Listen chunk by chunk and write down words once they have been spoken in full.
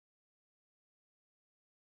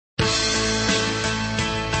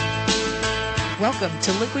Welcome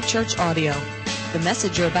to Liquid Church Audio. The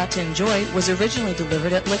message you're about to enjoy was originally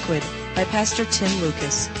delivered at Liquid by Pastor Tim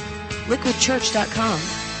Lucas.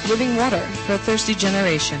 LiquidChurch.com, living water for a thirsty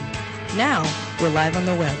generation. Now, we're live on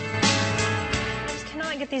the web. I just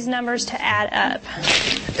cannot get these numbers to add up.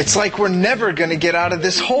 It's like we're never going to get out of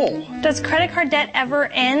this hole. Does credit card debt ever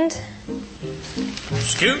end?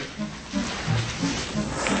 Scoot.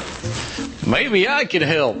 Maybe I can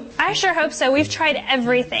help. I sure hope so. We've tried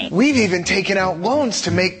everything. We've even taken out loans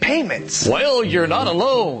to make payments. Well, you're not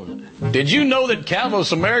alone. Did you know that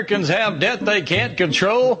countless Americans have debt they can't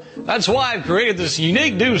control? That's why I've created this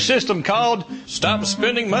unique new system called Stop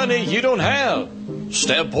Spending Money You Don't Have.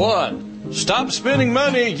 Step 1. Stop spending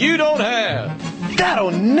money you don't have.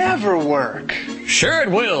 That'll never work. Sure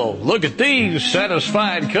it will. Look at these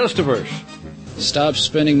satisfied customers. Stop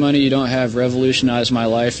spending money you don't have revolutionized my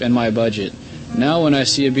life and my budget. Now when I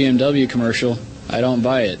see a BMW commercial, I don't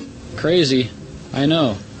buy it. Crazy, I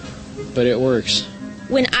know, but it works.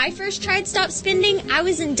 When I first tried Stop Spending, I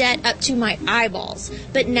was in debt up to my eyeballs.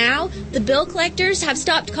 But now, the bill collectors have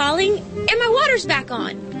stopped calling, and my water's back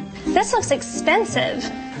on. This looks expensive.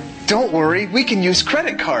 Don't worry, we can use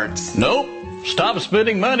credit cards. Nope. Stop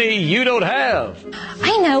spending money you don't have.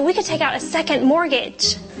 I know, we could take out a second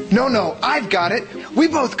mortgage. No, I've got it. We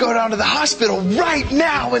both go down to the hospital right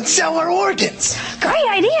now and sell our organs. Great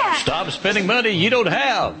idea. Stop spending money you don't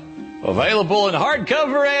have. Available in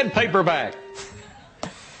hardcover and paperback.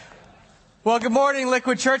 Well, good morning,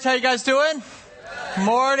 Liquid Church. How you guys doing? Good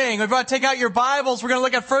morning. We're about to take out your Bibles. We're going to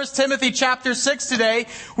look at 1 Timothy chapter 6 today.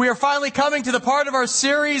 We are finally coming to the part of our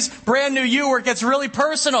series, Brand New You, where it gets really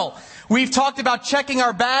personal. We've talked about checking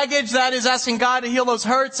our baggage. That is asking God to heal those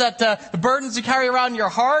hurts, the burdens you carry around in your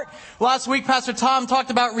heart. Last week, Pastor Tom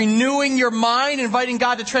talked about renewing your mind, inviting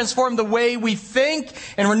God to transform the way we think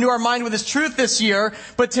and renew our mind with His truth this year.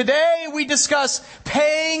 But today we discuss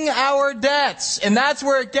paying our debts. And that's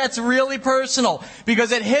where it gets really personal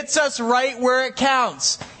because it hits us right where it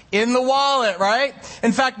counts. In the wallet, right?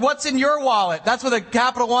 In fact, what's in your wallet? That's what the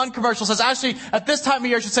Capital One commercial says. Actually, at this time of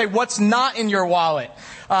year, I should say, what's not in your wallet?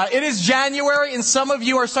 It is January, and some of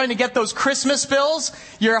you are starting to get those Christmas bills.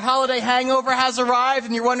 Your holiday hangover has arrived,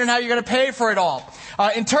 and you're wondering how you're going to pay for it all.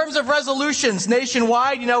 In terms of resolutions,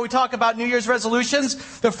 nationwide, we talk about New Year's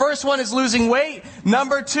resolutions. The first one is losing weight.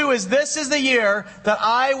 Number 2 is this is the year that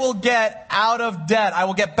I will get out of debt. I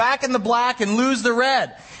will get back in the black and lose the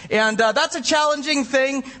red. And that's a challenging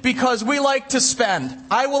thing because we like to spend.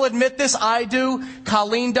 I will admit this, I do.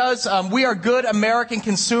 Colleen does. We are good American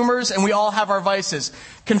consumers, and we all have our vices.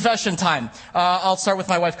 Confession time. I'll start with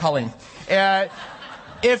my wife, Colleen.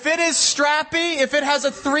 If it is strappy, if it has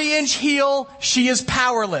a 3-inch heel, she is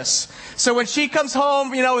powerless. So when she comes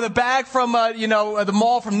home, with a bag from, the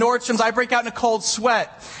mall from Nordstrom's, I break out in a cold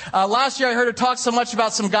sweat. Last year I heard her talk so much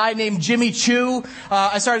about some guy named Jimmy Choo.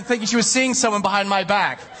 I started thinking she was seeing someone behind my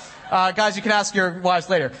back. Guys, you can ask your wives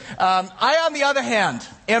later. I, on the other hand,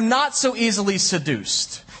 am not so easily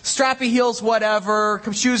seduced. Strappy heels, whatever,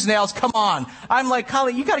 shoes, nails, come on. I'm like,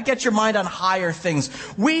 Colleen, you got to get your mind on higher things.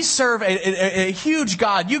 We serve a huge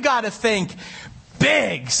God. You got to think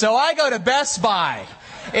big. So I go to Best Buy.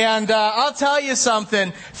 And I'll tell you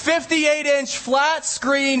something, 58-inch flat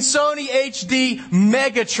screen Sony HD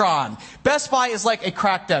Megatron. Best Buy is like a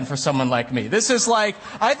crack den for someone like me.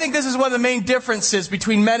 I think this is one of the main differences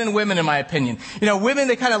between men and women, in my opinion. Women,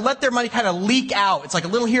 they kind of let their money kind of leak out. It's like a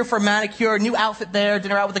little here for a manicure, new outfit there,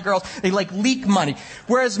 dinner out with the girls. They leak money.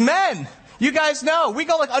 Whereas men, you guys know, we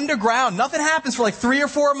go underground. Nothing happens for 3 or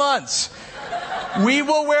 4 months. We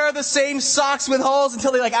will wear the same socks with holes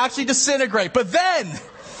until they actually disintegrate. But then,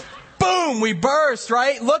 boom, we burst,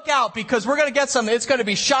 right? Look out, because we're going to get something. It's going to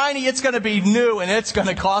be shiny, it's going to be new, and it's going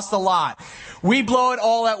to cost a lot. We blow it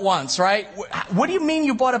all at once, right? What do you mean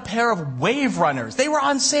you bought a pair of Wave Runners? They were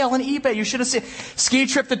on sale on eBay. You should have seen. Ski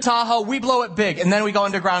trip to Tahoe, we blow it big, and then we go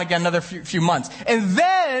underground again another few months. And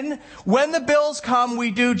then, when the bills come, we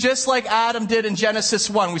do just like Adam did in Genesis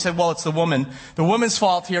 1. We said, well, it's the woman's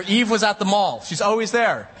fault here. Eve was at the mall. She's always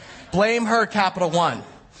there. Blame her, Capital One.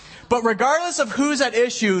 But regardless of who's at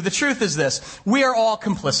issue, the truth is this. We are all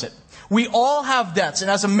complicit. We all have debts, and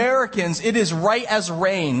as Americans, it is right as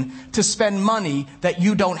rain to spend money that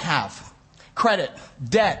you don't have. Credit,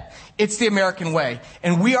 debt, it's the American way,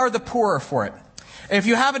 and we are the poorer for it. If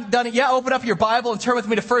you haven't done it yet, open up your Bible and turn with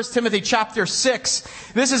me to 1 Timothy chapter 6.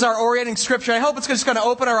 This is our orienting scripture. I hope it's just going to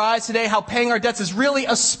open our eyes today how paying our debts is really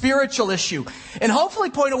a spiritual issue, and hopefully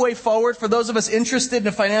point a way forward for those of us interested in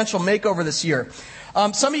a financial makeover this year.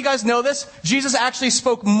 Some of you guys know this. Jesus actually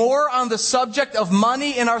spoke more on the subject of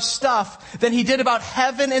money and our stuff than he did about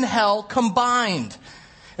heaven and hell combined.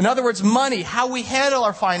 In other words, money, how we handle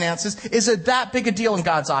our finances, is that big a deal in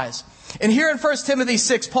God's eyes. And here in 1 Timothy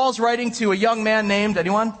 6, Paul's writing to a young man named,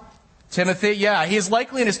 anyone? Timothy, yeah. He is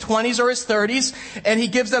likely in his 20s or his 30s, and he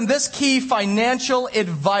gives them this key financial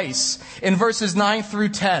advice in verses 9 through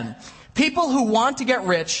 10. People who want to get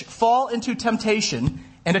rich fall into temptation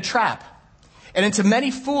and a trap, and into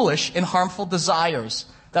many foolish and harmful desires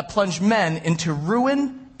that plunge men into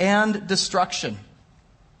ruin and destruction.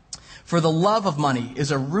 For the love of money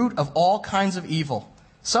is a root of all kinds of evil.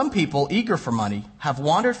 Some people, eager for money, have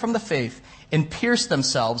wandered from the faith and pierced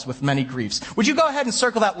themselves with many griefs. Would you go ahead and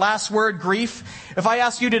circle that last word, grief? If I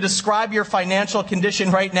ask you to describe your financial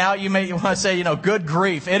condition right now, you may want to say, good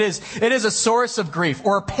grief. It is a source of grief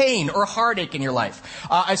or pain or heartache in your life.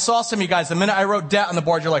 I saw some of you guys, the minute I wrote debt on the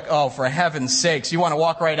board, you're like, oh, for heaven's sakes, you want to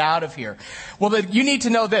walk right out of here. Well, you need to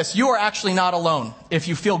know this. You are actually not alone if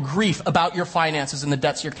you feel grief about your finances and the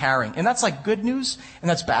debts you're carrying. And that's like good news and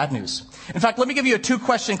that's bad news. In fact, let me give you a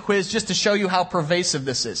 2-question quiz just to show you how pervasive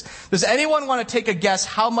this is. Does anyone want to take a guess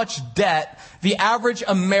how much debt the average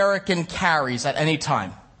American carries at any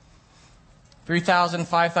time? 3,000,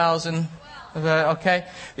 5,000? Okay.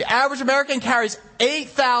 The average American carries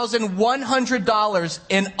 $8,100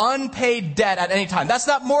 in unpaid debt at any time. That's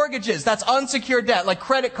not mortgages. That's unsecured debt, like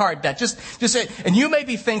credit card debt. Just and you may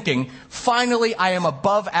be thinking, finally, I am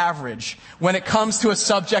above average when it comes to a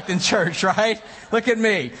subject in church, right? Look at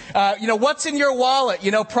me. What's in your wallet?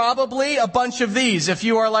 Probably a bunch of these if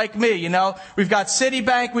you are like me. We've got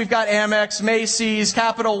Citibank, we've got Amex, Macy's,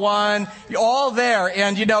 Capital One, all there.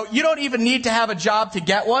 And, you don't even need to have a job to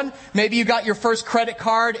get one. Maybe you got your first credit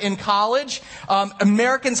card in college.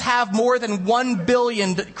 Americans have more than 1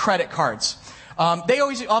 billion credit cards. They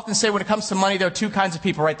often say when it comes to money, there are two kinds of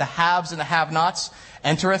people, right? The haves and the have-nots.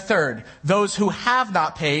 Enter a third. Those who have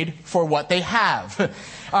not paid for what they have.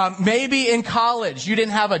 Maybe in college, you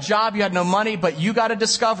didn't have a job, you had no money, but you got a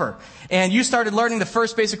Discover. And you started learning the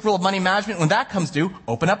first basic rule of money management. When that comes due,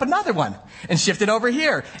 open up another one and shift it over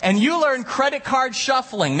here. And you learn credit card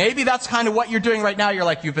shuffling. Maybe that's kind of what you're doing right now. You're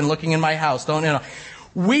like, you've been looking in my house.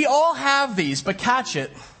 We all have these, but catch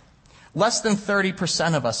it. Less than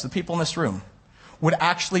 30% of us, the people in this room, would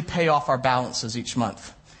actually pay off our balances each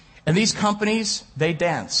month. And these companies, they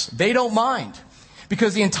dance. They don't mind.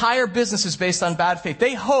 Because the entire business is based on bad faith.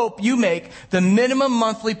 They hope you make the minimum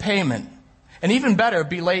monthly payment. And even better,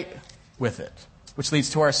 be late with it. Which leads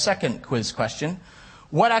to our second quiz question.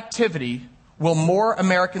 What activity will more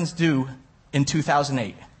Americans do in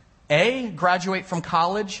 2008? A, graduate from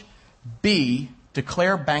college. B,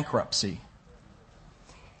 declare bankruptcy.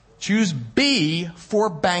 Choose B for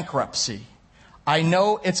bankruptcy. I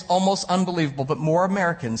know it's almost unbelievable, but more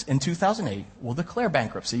Americans in 2008 will declare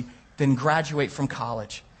bankruptcy than graduate from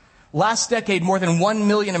college. Last decade, more than 1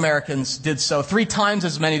 million Americans did so, 3 times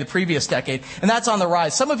as many the previous decade, and that's on the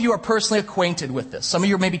rise. Some of you are personally acquainted with this. Some of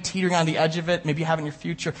you are maybe teetering on the edge of it, maybe you have in your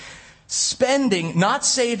future. Spending, not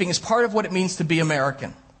saving, is part of what it means to be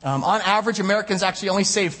American. On average, Americans actually only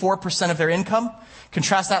save 4% of their income.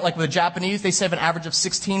 Contrast that like with the Japanese, they save an average of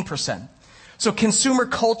 16%. So consumer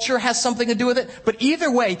culture has something to do with it. But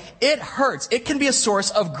either way, it hurts. It can be a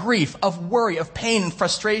source of grief, of worry, of pain and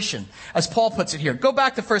frustration, as Paul puts it here. Go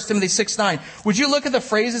back to 1 Timothy 6:9. Would you look at the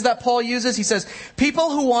phrases that Paul uses? He says,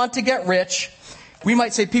 people who want to get rich, we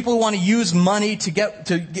might say people who want to use money to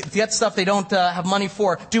get stuff they don't have money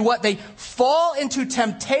for, do what? They fall into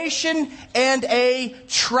temptation and a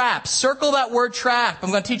trap. Circle that word trap.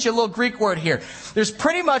 I'm going to teach you a little Greek word here. There's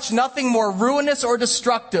pretty much nothing more ruinous or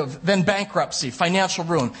destructive than bankruptcy, financial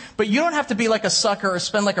ruin. But you don't have to be like a sucker or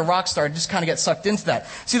spend like a rock star to just kind of get sucked into that.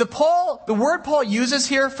 See, the word Paul uses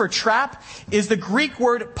here for trap is the Greek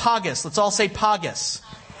word pagis. Let's all say pagis.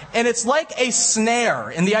 And it's like a snare.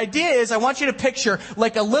 And the idea is I want you to picture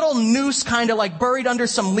like a little noose kind of like buried under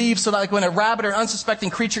some leaves so that like when a rabbit or an unsuspecting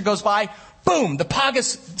creature goes by, boom, the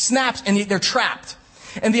pagis snaps and they're trapped.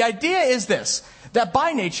 And the idea is this, that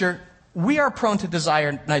by nature, we are prone to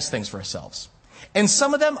desire nice things for ourselves. And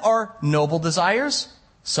some of them are noble desires.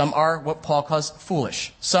 Some are what Paul calls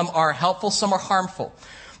foolish. Some are helpful. Some are harmful.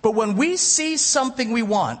 But when we see something we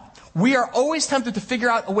want, we are always tempted to figure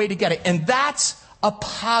out a way to get it. And that's a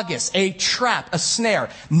pagis, a trap, a snare.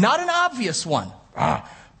 Not an obvious one,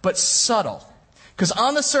 but subtle. Because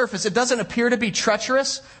on the surface, it doesn't appear to be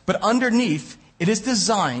treacherous, but underneath, it is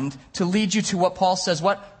designed to lead you to what Paul says,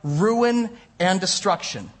 what? Ruin and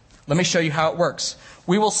destruction. Let me show you how it works.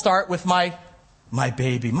 We will start with my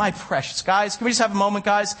baby, my precious. Guys, can we just have a moment,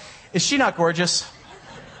 guys? Is she not gorgeous?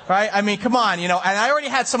 Right? I mean, come on, and I already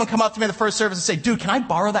had someone come up to me in the first service and say, dude, can I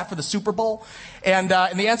borrow that for the Super Bowl? And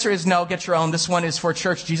the answer is no, get your own. This one is for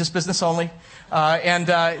church, Jesus business only.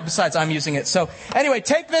 Besides, I'm using it. So anyway,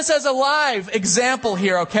 take this as a live example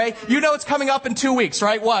here, okay? You know it's coming up in 2 weeks,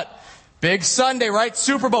 right? What? Big Sunday, right?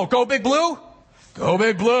 Super Bowl. Go Big Blue? Go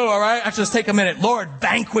Big Blue, all right? Actually, let's take a minute. Lord,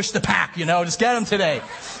 vanquish the pack, just get them today.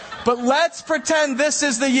 But let's pretend this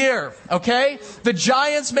is the year, okay? The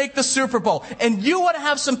Giants make the Super Bowl, and you want to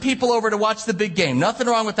have some people over to watch the big game. Nothing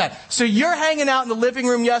wrong with that. So you're hanging out in the living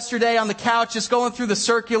room yesterday on the couch, just going through the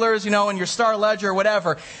circulars, in your Star Ledger or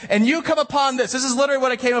whatever, and you come upon this. This is literally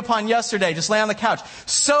what I came upon yesterday, just lay on the couch.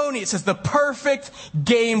 Sony, it says the perfect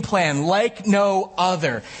game plan, like no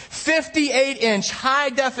other. 58-inch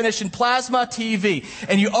high-definition plasma TV,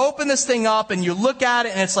 and you open this thing up, and you look at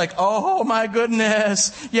it, and it's like, oh my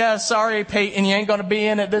goodness, yeah, sorry, Peyton, you ain't going to be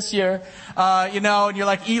in it this year. And you're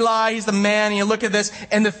like, Eli, he's the man, and you look at this.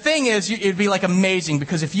 And the thing is, it'd be like amazing,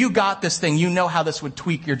 because if you got this thing, you know how this would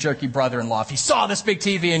tweak your jerky brother-in-law if he saw this big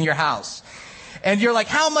TV in your house. And you're like,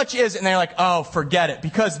 how much is it? And they're like, oh, forget it,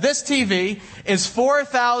 because this TV is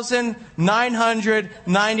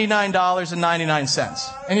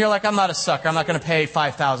 $4,999.99. And you're like, I'm not a sucker. I'm not going to pay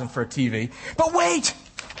 $5,000 for a TV. But wait,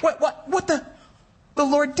 what the? The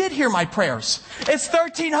Lord did hear my prayers. It's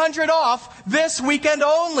 $1,300 off this weekend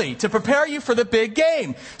only to prepare you for the big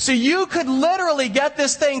game. So you could literally get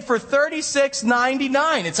this thing for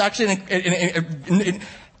 $36.99. It's actually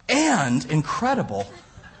and incredible.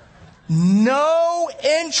 No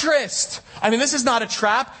interest. I mean, this is not a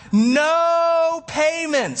trap. No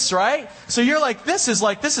payments, right? So you're like, this is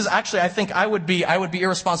actually, I think I would be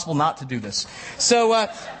irresponsible not to do this. So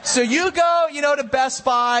you go, to Best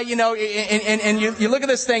Buy, and you look at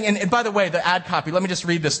this thing, and by the way, the ad copy, let me just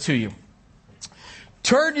read this to you.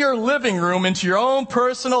 Turn your living room into your own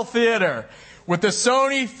personal theater with the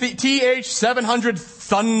Sony TH700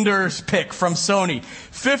 Thunder pick from Sony.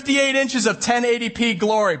 58 inches of 1080p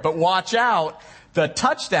glory, but watch out, the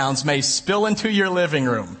touchdowns may spill into your living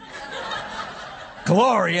room.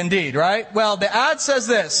 Glory indeed, right? Well, the ad says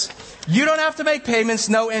this. You don't have to make payments,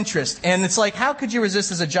 no interest. And it's like, how could you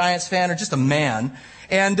resist as a Giants fan or just a man?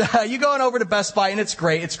 And you go on over to Best Buy, and it's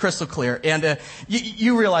great. It's crystal clear. And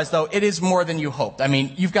you realize, though, it is more than you hoped. I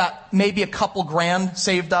mean, you've got maybe a couple grand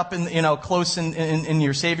saved up close in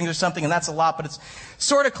your savings or something, and that's a lot, but it's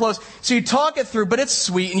sort of close. So you talk it through, but it's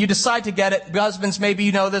sweet, and you decide to get it. Husbands, maybe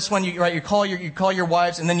you know this one. You call your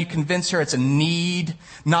wives, and then you convince her it's a need,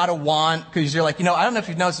 not a want, because you're like, I don't know if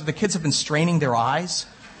you've noticed, if the kids have been straining their eyes.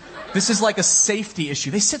 This is like a safety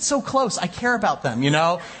issue. They sit so close. I care about them,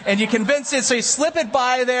 And you convince it, so you slip it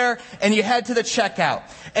by there, and you head to the checkout.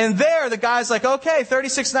 And there, the guy's like, okay,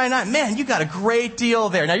 $36.99. Man, you got a great deal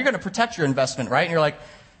there. Now, you're going to protect your investment, right? And you're like,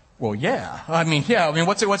 well, yeah.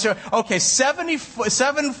 What's your, okay,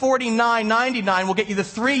 $749.99 will get you the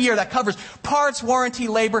 3-year that covers parts, warranty,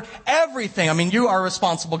 labor, everything. I mean, you are a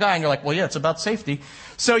responsible guy, and you're like, well, yeah, it's about safety.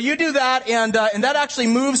 So you do that, and that actually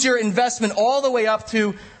moves your investment all the way up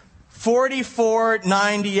to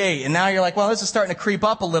 $44.98. And now you're like, well, this is starting to creep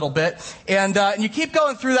up a little bit. And you keep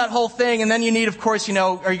going through that whole thing. And then you need, of course,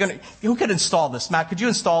 who could install this? Matt, could you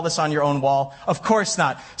install this on your own wall? Of course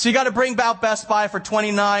not. So you got to bring out Best Buy for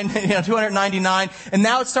 $299. And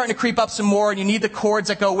now it's starting to creep up some more. And you need the cords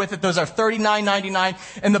that go with it. Those are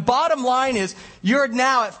 $39.99. And the bottom line is, you're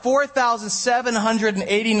now at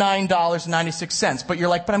 $4,789.96. But you're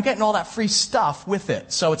like, but I'm getting all that free stuff with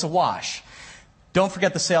it. So it's a wash. Don't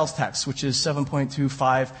forget the sales tax, which is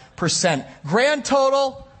 7.25%. Grand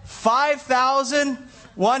total,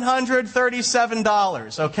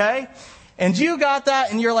 $5,137, okay? And you got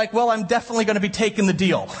that, and you're like, well, I'm definitely going to be taking the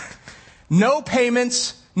deal. No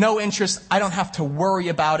payments, no interest. I don't have to worry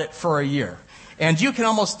about it for a year. And you can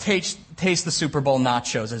almost taste the Super Bowl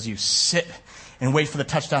nachos as you sit and wait for the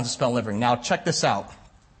touchdowns to spell delivering. Now, check this out.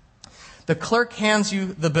 The clerk hands you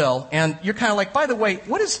the bill, and you're kind of like, by the way,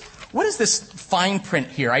 what is this fine print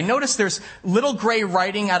here? I notice there's little gray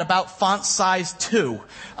writing at about font size 2.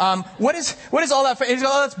 What is all that?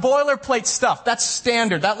 That's boilerplate stuff. That's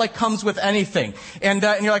standard. That comes with anything. And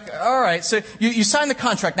you're like, all right. So you sign the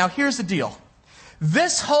contract. Now here's the deal.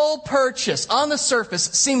 This whole purchase on the surface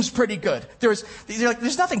seems pretty good. There's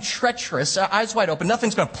nothing treacherous, eyes wide open.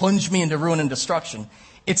 Nothing's going to plunge me into ruin and destruction.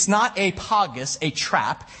 It's not a pogus, a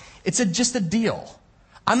trap. It's just a deal.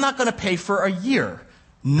 I'm not going to pay for a year.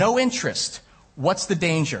 No interest. What's the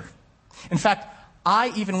danger? In fact,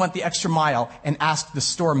 I even went the extra mile and asked the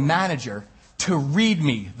store manager to read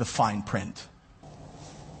me the fine print.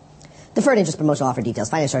 Deferred interest promotional offer details.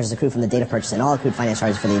 Finance charges accrued from the date of purchase, and all accrued finance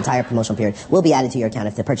charges for the entire promotional period will be added to your account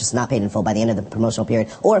if the purchase is not paid in full by the end of the promotional period,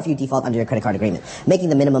 or if you default under your credit card agreement. Making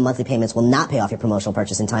the minimum monthly payments will not pay off your promotional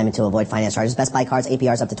purchase in time and to avoid finance charges. Best Buy cards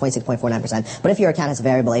APR is up to 26.49%, but if your account has a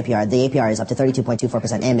variable APR, the APR is up to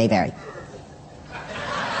 32.24% and may vary.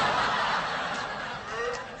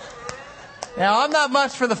 Now, I'm not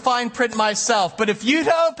much for the fine print myself, but if you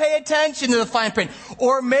don't pay attention to the fine print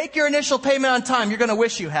or make your initial payment on time, you're going to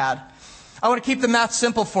wish you had. I want to keep the math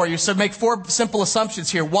simple for you, so make 4 simple assumptions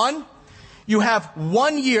here. 1, you have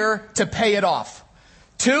 1 year to pay it off.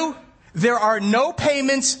 2, there are no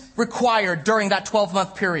payments required during that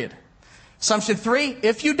 12-month period. Assumption 3,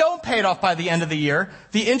 if you don't pay it off by the end of the year,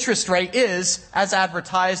 the interest rate is, as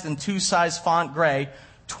advertised in 2-size font gray,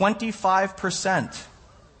 25%.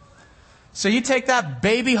 So you take that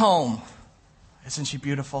baby home. Isn't she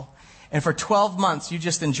beautiful? And for 12 months, you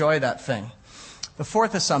just enjoy that thing. The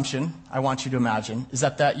 4th assumption I want you to imagine is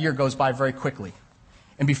that year goes by very quickly.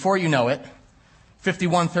 And before you know it,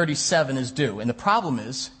 5137 is due. And the problem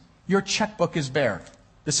is, your checkbook is bare.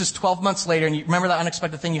 This is 12 months later, and you remember that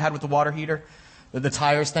unexpected thing you had with the water heater? The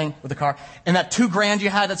tires thing with the car? And that $2,000 you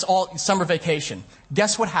had, that's all summer vacation.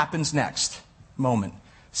 Guess what happens next? Moment.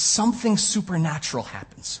 Something supernatural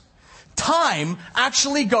happens. Time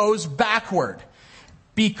actually goes backward.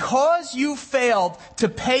 Because you failed to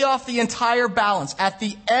pay off the entire balance at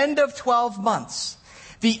the end of 12 months,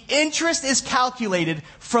 the interest is calculated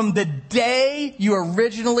from the day you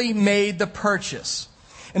originally made the purchase.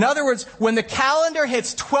 In other words, when the calendar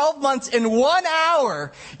hits 12 months in 1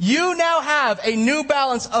 hour, you now have a new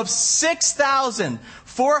balance of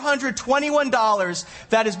 $6,421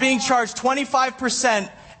 that is being charged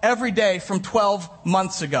 25% every day from 12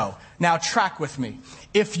 months ago. Now track with me.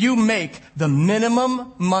 If you make the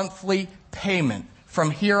minimum monthly payment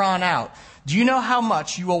from here on out, do you know how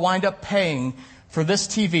much you will wind up paying for this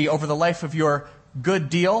TV over the life of your good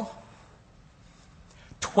deal?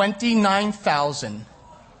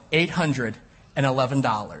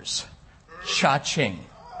 $29,811. Cha-ching.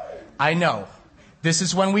 I know. This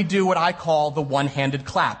is when we do what I call the one-handed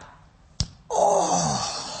clap.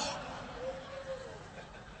 Oh.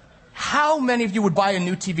 How many of you would buy a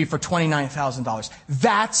new TV for $29,000?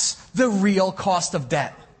 That's the real cost of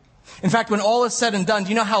debt. In fact, when all is said and done, do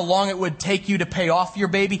you know how long it would take you to pay off your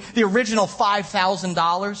baby? The original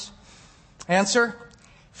 $5,000? Answer?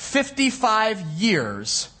 55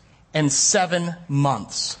 years and 7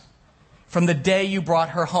 months from the day you brought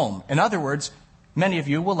her home. In other words, many of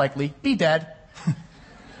you will likely be dead.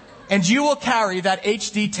 And you will carry that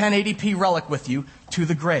HD 1080p relic with you to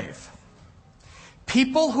the grave.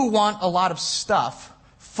 People who want a lot of stuff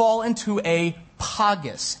fall into a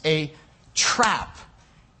pagus, a trap,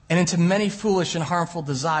 and into many foolish and harmful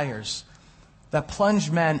desires that plunge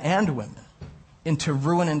men and women into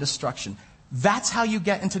ruin and destruction. That's how you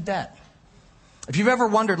get into debt. If you've ever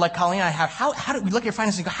wondered, like Colleen and I have, how did we look at your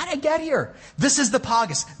finances and go, how did I get here? This is the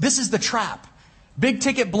pagus. This is the trap. Big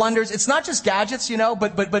ticket blunders. It's not just gadgets,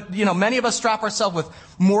 but many of us strap ourselves with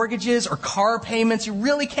mortgages or car payments you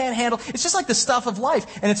really can't handle. It's just like the stuff of life,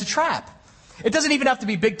 and it's a trap. It doesn't even have to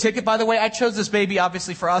be big ticket, by the way. I chose this baby,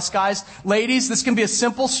 obviously, for us guys. Ladies, this can be a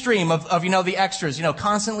simple stream of the extras,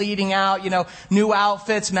 constantly eating out, new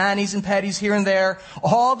outfits, manis and petties here and there.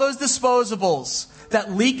 All those disposables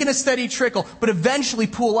that leak in a steady trickle, but eventually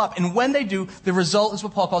pool up. And when they do, the result is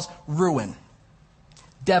what Paul calls ruin.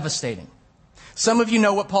 Devastating. Some of you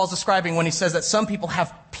know what Paul's describing when he says that some people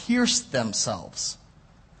have pierced themselves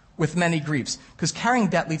with many griefs. Because carrying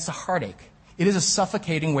debt leads to heartache. It is a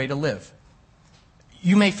suffocating way to live.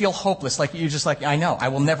 You may feel hopeless, I know, I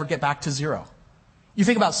will never get back to zero. You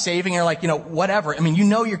think about saving, you're like, whatever. I mean,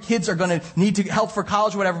 your kids are going to need to help for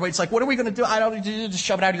college or whatever, but it's like, what are we going to do? I don't just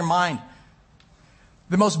shove it out of your mind.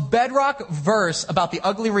 The most bedrock verse about the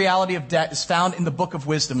ugly reality of debt is found in the book of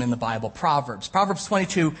wisdom in the Bible, Proverbs. Proverbs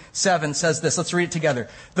 22:7 says this. Let's read it together.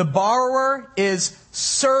 The borrower is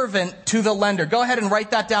servant to the lender. Go ahead and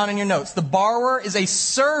write that down in your notes. The borrower is a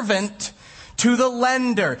servant to the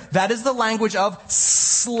lender. That is the language of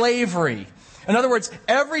slavery. In other words,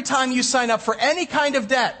 every time you sign up for any kind of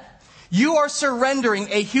debt, you are surrendering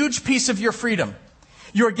a huge piece of your freedom.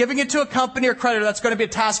 You are giving it to a company or creditor that's going to be a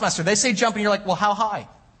taskmaster. They say jump, and you're like, well, how high?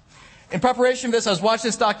 In preparation for this, I was watching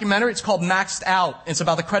this documentary. It's called Maxed Out. It's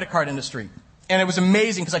about the credit card industry. And it was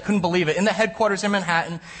amazing because I couldn't believe it. In the headquarters in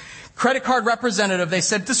Manhattan, credit card representative, they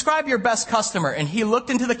said, describe your best customer. And he looked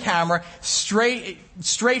into the camera, straight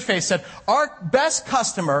face, said, our best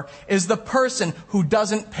customer is the person who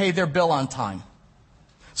doesn't pay their bill on time.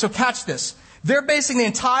 So catch this. They're basing the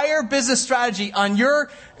entire business strategy on your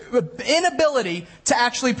inability to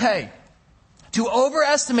actually pay. to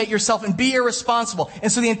overestimate yourself and be irresponsible.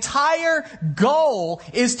 And so the entire goal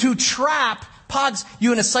is to trap Pogs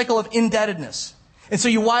you in a cycle of indebtedness. And so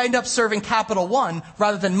you wind up serving Capital One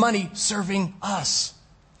rather than money serving us.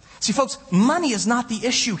 See, folks, money is not the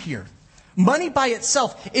issue here. Money by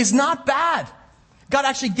itself is not bad. God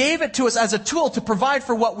actually gave it to us as a tool to provide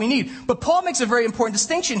for what we need. But Paul makes a very important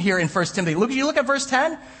distinction here in 1 Timothy. You look at verse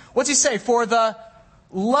 10. What's he say? For the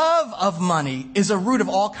love of money is a root of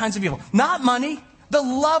all kinds of evil. Not money, the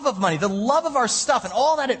love of money, the love of our stuff and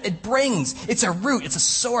all that it brings. It's a root, it's a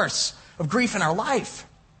source of grief in our life.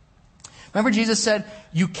 Remember Jesus said,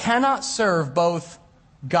 you cannot serve both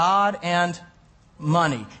God and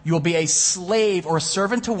money. You will be a slave or a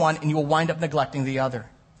servant to one and you will wind up neglecting the other.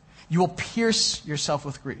 You will pierce yourself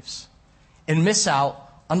with griefs and miss out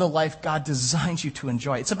on the life God designed you to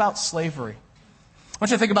enjoy. It's about slavery. I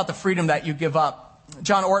want you to think about the freedom that you give up.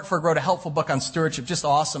 John Ortberg wrote a helpful book on stewardship, just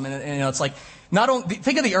awesome. And it's like, not only,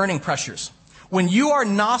 think of the earning pressures. When you are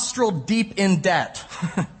nostril deep in debt,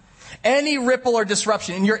 any ripple or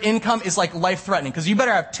disruption in your income is like life-threatening because you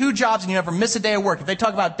better have 2 jobs and you never miss a day of work. If they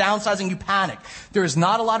talk about downsizing, you panic. There is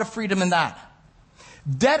not a lot of freedom in that.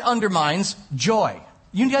 Debt undermines joy.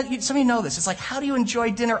 Some of you know this. It's like, how do you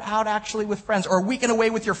enjoy dinner out actually with friends or a weekend away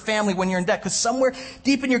with your family when you're in debt? Because somewhere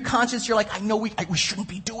deep in your conscience, you're like, I know we shouldn't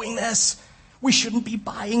be doing this. We shouldn't be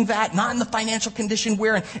buying that. Not in the financial condition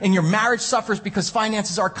we're in. And your marriage suffers because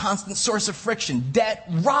finances are a constant source of friction. Debt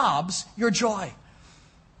robs your joy.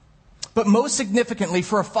 But most significantly,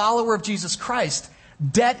 for a follower of Jesus Christ,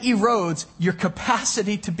 debt erodes your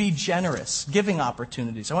capacity to be generous, giving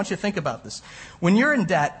opportunities. I want you to think about this. When you're in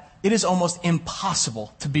debt, it is almost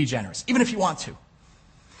impossible to be generous, even if you want to.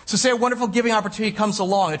 So say a wonderful giving opportunity comes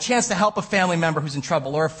along, a chance to help a family member who's in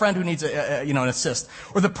trouble, or a friend who needs an assist,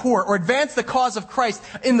 or the poor, or advance the cause of Christ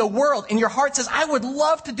in the world, and your heart says, I would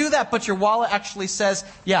love to do that, but your wallet actually says,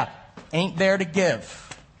 yeah, ain't there to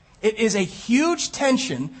give. It is a huge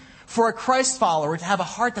tension for a Christ follower to have a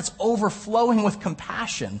heart that's overflowing with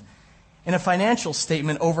compassion and a financial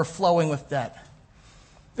statement overflowing with debt.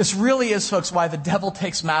 This really is, folks, why the devil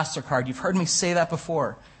takes MasterCard. You've heard me say that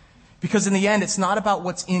before. Because in the end, it's not about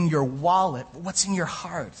what's in your wallet, but what's in your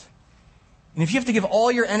heart. And if you have to give all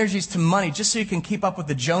your energies to money just so you can keep up with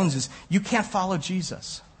the Joneses, you can't follow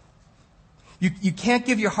Jesus. You can't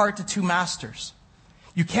give your heart to 2 masters.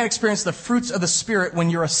 You can't experience the fruits of the Spirit when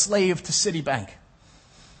you're a slave to Citibank.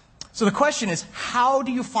 So the question is, how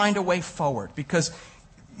do you find a way forward? Because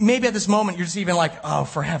maybe at this moment you're just even like, oh,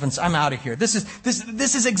 for heavens, I'm out of here. This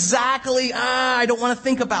is exactly, I don't want to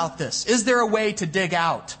think about this. Is there a way to dig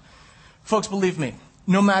out? Folks, believe me,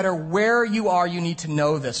 no matter where you are, you need to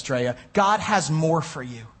know this, Drea. God has more for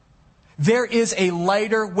you. There is a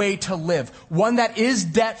lighter way to live, one that is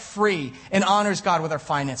debt-free and honors God with our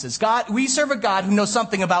finances. We serve a God who knows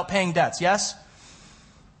something about paying debts, yes?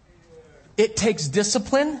 It takes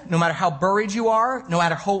discipline, no matter how buried you are, no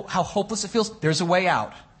matter how hopeless it feels, there's a way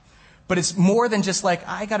out. But it's more than just like,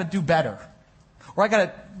 I got to do better, or I got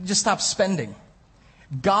to just stop spending.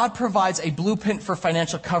 God provides a blueprint for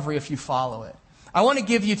financial recovery if you follow it. I want to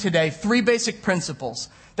give you today 3 basic principles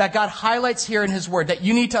that God highlights here in His Word that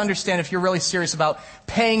you need to understand if you're really serious about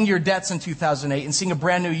paying your debts in 2008 and seeing a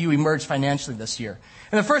brand new you emerge financially this year.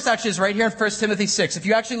 And the first actually is right here in 1 Timothy 6. If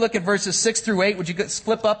you actually look at verses 6 through 8, would you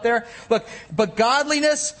flip up there? Look, but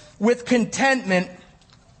godliness with contentment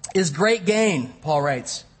is great gain, Paul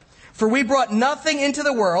writes. For we brought nothing into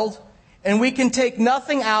the world, and we can take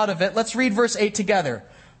nothing out of it. Let's read verse 8 together.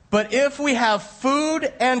 But if we have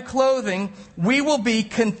food and clothing, we will be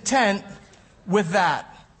content with that.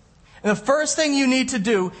 And the first thing you need to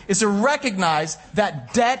do is to recognize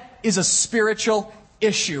that debt is a spiritual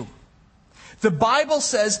issue. The Bible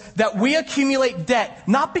says that we accumulate debt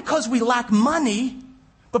not because we lack money,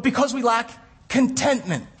 but because we lack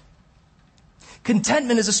contentment.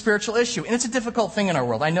 Contentment is a spiritual issue, and it's a difficult thing in our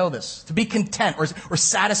world. I know this. To be content or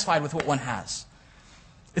satisfied with what one has.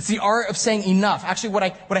 It's the art of saying enough. Actually, what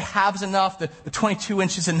I have is enough. The 22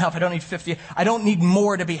 inches is enough. I don't need 50. I don't need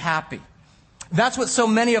more to be happy. That's what so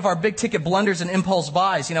many of our big ticket blunders and impulse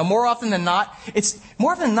buys. More often than not,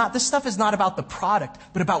 this stuff is not about the product,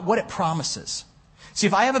 but about what it promises. See,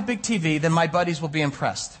 if I have a big TV, then my buddies will be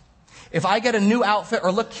impressed. If I get a new outfit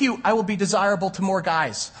or look cute, I will be desirable to more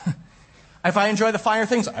guys. If I enjoy the finer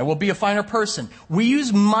things, I will be a finer person. We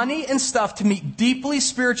use money and stuff to meet deeply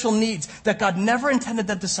spiritual needs that God never intended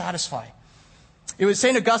them to satisfy. It was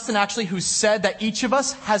St. Augustine, actually, who said that each of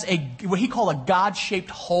us has what he called a God-shaped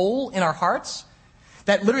hole in our hearts.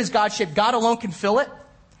 That literally is God-shaped. God alone can fill it.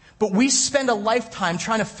 But we spend a lifetime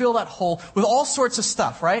trying to fill that hole with all sorts of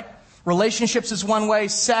stuff, right? Relationships is one way,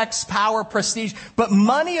 sex, power, prestige. But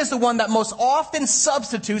money is the one that most often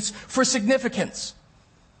substitutes for significance.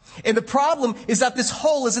 And the problem is that this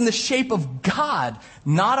hole is in the shape of God,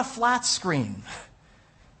 not a flat screen.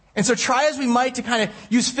 And so try as we might to kind of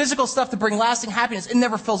use physical stuff to bring lasting happiness, it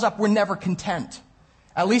never fills up. We're never content.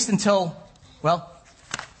 At least until, well,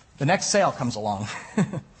 the next sale comes along.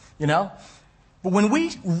 You know? But when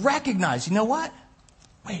we recognize, you know what?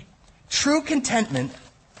 Wait, true contentment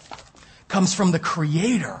comes from the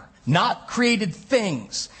Creator, not created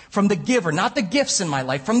things. From the giver, not the gifts in my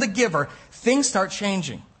life, from the giver, things start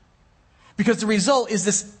changing. Because the result is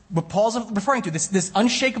this, what Paul's referring to, this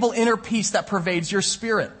unshakable inner peace that pervades your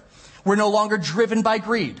spirit. We're no longer driven by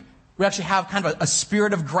greed. We actually have kind of a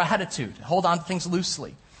spirit of gratitude. Hold on to things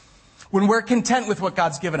loosely. When we're content with what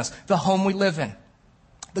God's given us, the home we live in,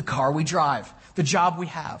 the car we drive, the job we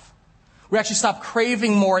have, we actually stop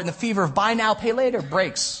craving more, and the fever of buy now, pay later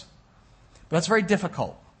breaks. But that's very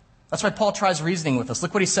difficult. That's why Paul tries reasoning with us.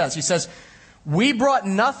 Look what he says. He says, we brought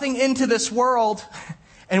nothing into this world,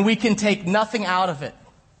 and we can take nothing out of it.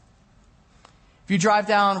 If you drive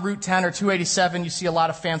down Route 10 or 287, you see a lot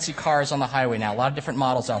of fancy cars on the highway now, a lot of different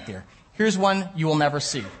models out there. Here's one you will never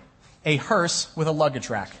see. A hearse with a luggage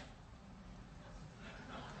rack.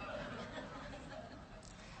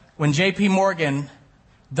 When J.P. Morgan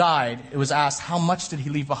died, it was asked, how much did he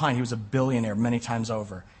leave behind? He was a billionaire many times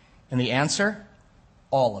over. And the answer?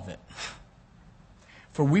 All of it.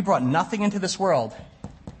 For we brought nothing into this world,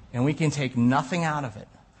 and we can take nothing out of it.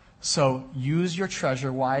 So use your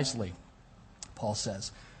treasure wisely, Paul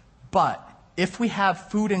says. But if we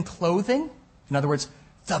have food and clothing, in other words,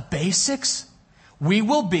 the basics, we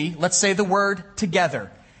will be, let's say the word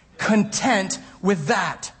together, content with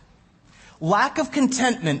that. Lack of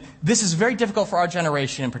contentment, this is very difficult for our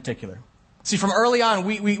generation in particular. See, from early on,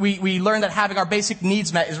 we learned that having our basic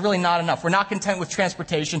needs met is really not enough. We're not content with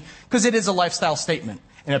transportation because it is a lifestyle statement.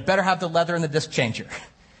 And it better have the leather and the disc changer.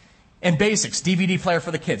 And basics, DVD player for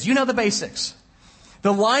the kids. You know the basics.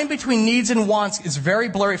 The line between needs and wants is very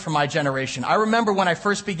blurry for my generation. I remember when I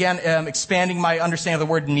first began expanding my understanding of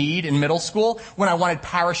the word need in middle school, when I wanted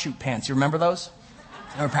parachute pants. You remember those?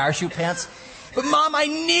 Remember parachute pants? But Mom, I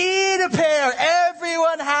need a pair.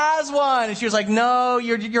 Everyone has one. And she was like, no,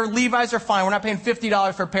 your Levi's are fine. We're not paying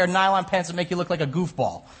 $50 for a pair of nylon pants that make you look like a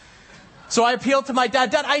goofball. So I appealed to my dad.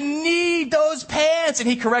 Dad, I need those pants. And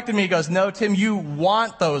he corrected me. He goes, no, Tim, you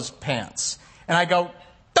want those pants. And I go,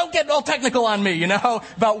 don't get all technical on me,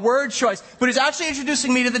 about word choice. But he's actually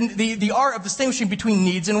introducing me to the art of distinguishing between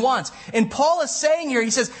needs and wants. And Paul is saying here,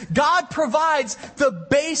 he says, God provides the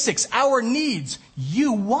basics, our needs.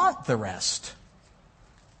 You want the rest.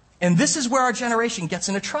 And this is where our generation gets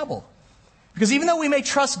into trouble. Because even though we may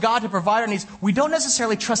trust God to provide our needs, we don't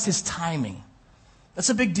necessarily trust His timing.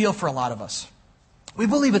 That's a big deal for a lot of us. We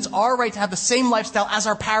believe it's our right to have the same lifestyle as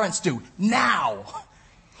our parents do, now.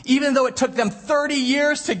 Even though it took them 30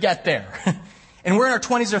 years to get there. And we're in our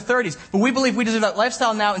 20s or 30s. But we believe we deserve that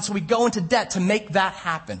lifestyle now, and so we go into debt to make that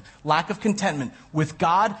happen. Lack of contentment. With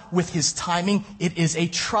God, with His timing, it is a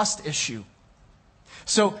trust issue.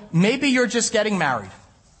 So maybe you're just getting married.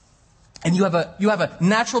 And you have a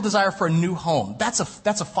natural desire for a new home. That's a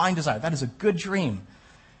fine desire. That is a good dream.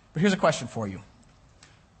 But here's a question for you.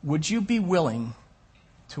 Would you be willing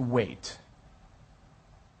to wait?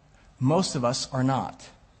 Most of us are not.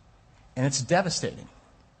 And it's devastating.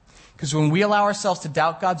 Because when we allow ourselves to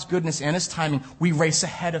doubt God's goodness and His timing, we race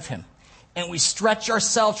ahead of Him. And we stretch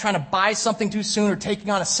ourselves trying to buy something too soon or taking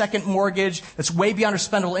on a second mortgage that's way beyond our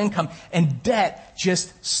spendable income. And debt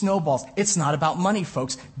just snowballs. It's not about money,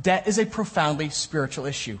 folks. Debt is a profoundly spiritual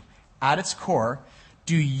issue. At its core,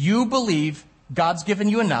 do you believe God's given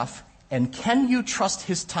you enough, and can you trust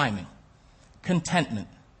His timing? Contentment.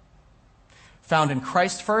 Found in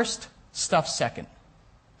Christ first, stuff second.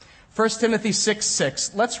 1 Timothy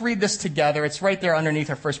 6:6. Let's read this together. It's right there underneath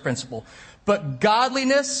our first principle. But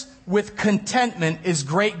godliness with contentment is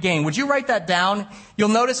great gain. Would you write that down? You'll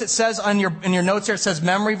notice it says in your notes here, it says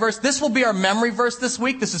memory verse. This will be our memory verse this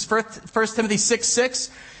week. This is 1 Timothy 6:6.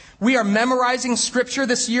 We are memorizing Scripture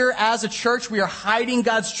this year as a church. We are hiding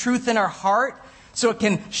God's truth in our heart so it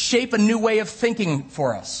can shape a new way of thinking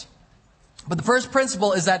for us. But the first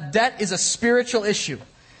principle is that debt is a spiritual issue.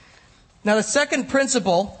 Now, the second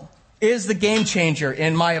principle is the game changer,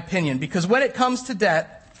 in my opinion, because when it comes to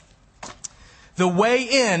debt, the way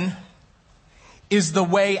in is the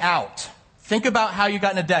way out. Think about how you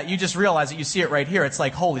got into debt. You just realize it. You see it right here. It's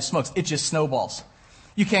like, holy smokes, it just snowballs.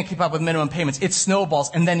 You can't keep up with minimum payments. It snowballs,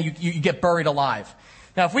 and then you get buried alive.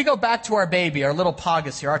 Now, if we go back to our baby, our little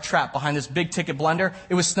Pogus here, our trap behind this big ticket blender,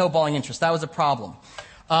 it was snowballing interest. That was a problem.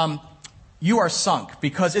 you are sunk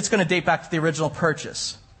because it's going to date back to the original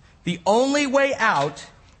purchase. The only way out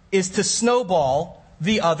is to snowball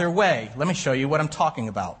the other way. Let me show you what I'm talking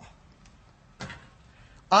about.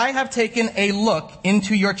 I have taken a look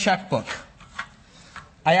into your checkbook.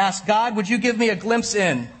 I asked God, would you give me a glimpse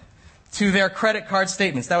in to their credit card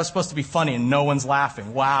statements? That was supposed to be funny and no one's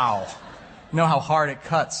laughing. Wow. You know how hard it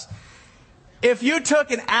cuts. If you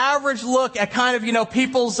took an average look at kind of,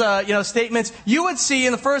 people's, statements, you would see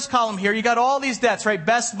in the first column here, you got all these debts, right?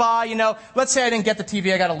 Best Buy, let's say I didn't get the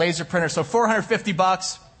TV, I got a laser printer, so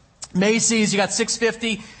 $450. Macy's, you got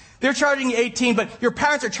 $650. They're charging you $18, but your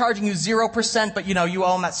parents are charging you 0%, but you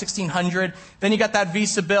owe them that $1,600. Then you got that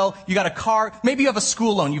Visa bill, you got a car, maybe you have a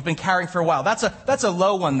school loan you've been carrying for a while. That's a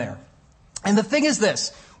low one there. And the thing is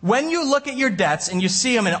this, when you look at your debts and you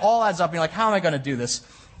see them and it all adds up and you're like, how am I going to do this?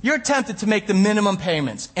 You're tempted to make the minimum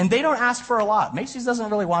payments. And they don't ask for a lot. Macy's doesn't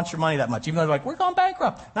really want your money that much, even though they're like, we're going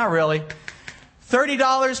bankrupt. Not really.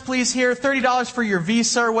 $30 please here, $30 for your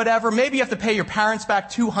Visa or whatever. Maybe you have to pay your parents back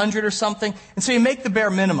 $200 or something. And so you make the bare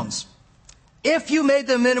minimums. If you made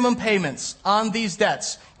the minimum payments on these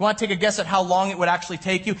debts, you want to take a guess at how long it would actually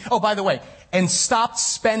take you? Oh, by the way, and stop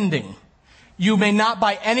spending. You may not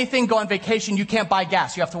buy anything, go on vacation, you can't buy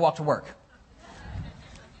gas, you have to walk to work.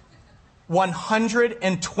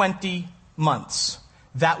 120 months.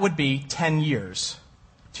 That would be 10 years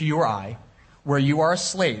to you or I, where you are a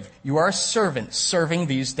slave, you are a servant serving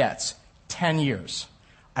these debts. 10 years.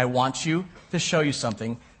 I want you to show you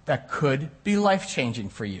something that could be life-changing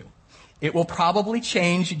for you. It will probably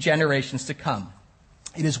change generations to come.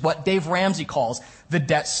 It is what Dave Ramsey calls the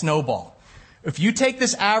debt snowball. If you take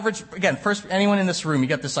this average, again, first, anyone in this room, you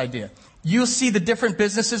get this idea. You'll see the different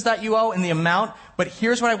businesses that you owe and the amount, but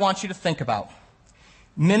here's what I want you to think about.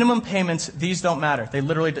 Minimum payments, these don't matter.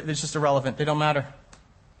 It's just irrelevant. They don't matter.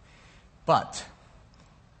 But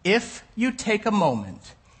if you take a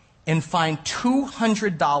moment and find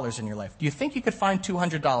 $200 in your life, do you think you could find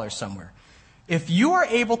 $200 somewhere? If you are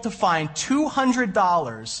able to find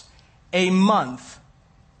 $200 a month,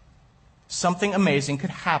 something amazing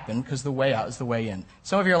could happen because the way out is the way in.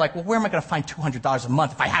 Some of you are like, well, where am I going to find $200 a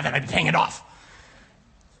month? If I have it, I'd be paying it off.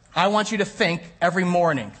 I want you to think every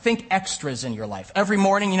morning. Think extras in your life. Every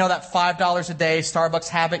morning, that $5 a day Starbucks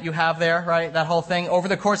habit you have there, right? That whole thing. Over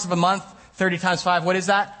the course of a month, 30 times 5, what is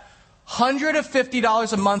that?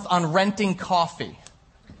 $150 a month on renting coffee.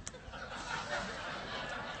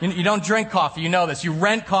 You don't drink coffee, you know this. You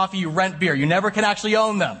rent coffee, you rent beer. You never can actually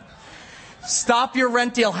own them. Stop your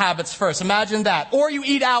rent deal habits first. Imagine that. Or you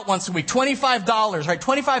eat out once a week. $25, right?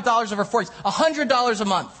 $25 over 4 weeks. $100 a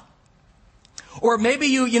month. Or maybe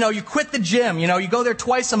you quit the gym. You go there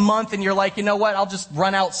twice a month and you're like, you know what? I'll just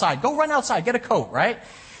run outside. Go run outside. Get a coat, right?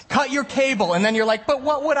 Cut your cable. And then you're like, but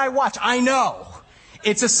what would I watch? I know.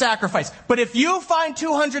 It's a sacrifice. But if you find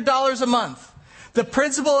 $200 a month, the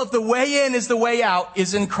principle of the way in is the way out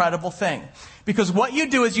is an incredible thing. Because what you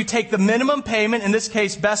do is you take the minimum payment, in this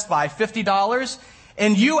case Best Buy, $50,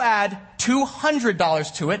 and you add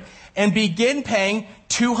 $200 to it and begin paying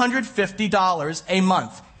 $250 a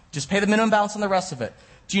month. Just pay the minimum balance on the rest of it.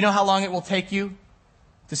 Do you know how long it will take you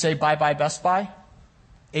to say bye-bye Best Buy?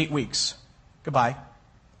 8 weeks. Goodbye.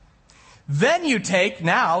 Then you take,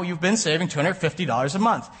 now you've been saving $250 a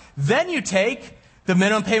month. Then you take the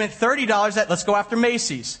minimum payment, $30, let's go after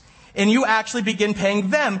Macy's. And you actually begin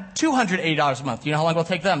paying them $280 a month. Do you know how long it will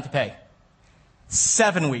take them to pay?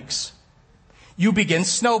 7 weeks. You begin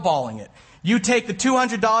snowballing it. You take the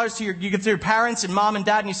 $200 you give to your parents and mom and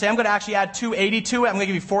dad, and you say, I'm going to actually add $280 to it. I'm going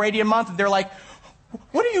to give you $480 a month. And they're like,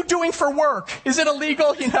 what are you doing for work? Is it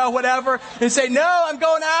illegal? Whatever. And you say, no, I'm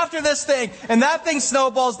going after this thing. And that thing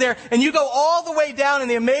snowballs there. And you go all the way down. And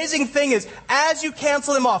the amazing thing is, as you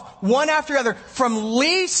cancel them off, one after the other, from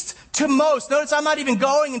least to most. Notice I'm not even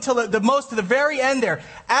going until the most to the very end there.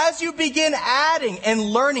 As you begin adding and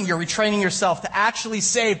learning, you're retraining yourself to actually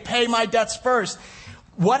save, pay my debts first.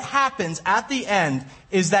 What happens at the end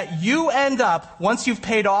is that you end up, once you've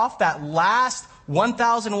paid off that last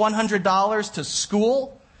 $1,100 to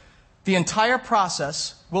school, the entire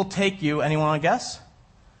process will take you, anyone want to guess?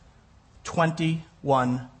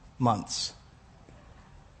 21 months.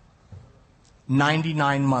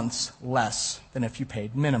 99 months less than if you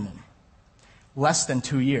paid minimum. Less than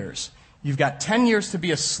 2 years. You've got 10 years to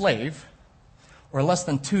be a slave, or less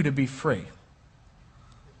than 2 to be free.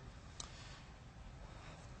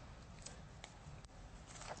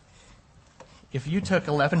 If you took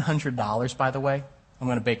 $1,100, by the way, I'm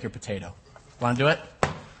going to bake your potato. Want to do it?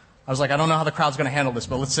 I was like, I don't know how the crowd's going to handle this,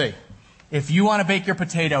 but let's see. If you want to bake your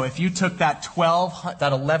potato, if you took that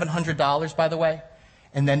 $1,100, by the way,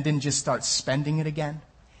 and then didn't just start spending it again,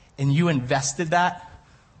 and you invested that,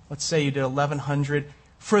 let's say you did $1,100,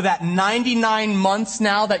 for that 99 months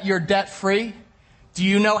now that you're debt-free, do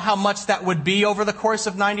you know how much that would be over the course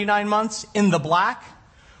of 99 months in the black?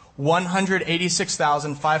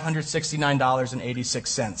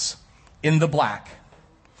 $186,569.86 in the black.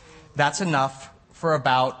 That's enough for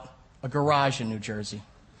about a garage in New Jersey.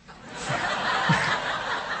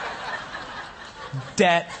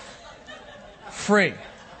 Debt-free.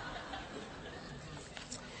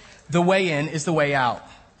 The way in is the way out.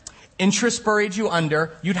 Interest buried you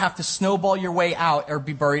under, you'd have to snowball your way out or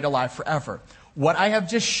be buried alive forever. What I have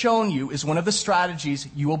just shown you is one of the strategies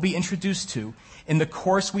you will be introduced to in the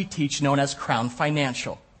course we teach known as Crown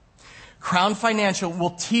Financial. Crown Financial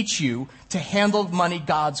will teach you to handle money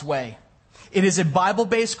God's way. It is a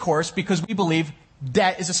Bible-based course because we believe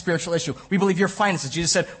debt is a spiritual issue. We believe your finances.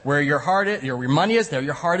 Jesus said, where your heart is, your money is, there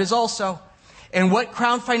your heart is also. And what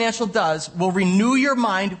Crown Financial does will renew your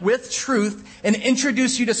mind with truth and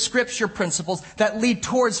introduce you to scripture principles that lead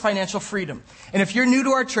towards financial freedom. And if you're new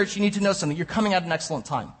to our church, you need to know something. You're coming at an excellent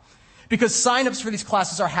time. Because sign-ups for these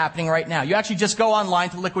classes are happening right now. You actually just go online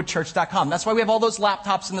to liquidchurch.com. That's why we have all those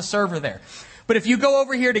laptops in the server there. But if you go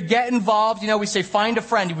over here to get involved, we say find a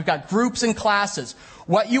friend. We've got groups and classes.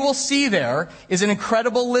 What you will see there is an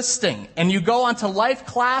incredible listing. And you go onto Life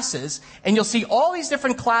Classes, and you'll see all these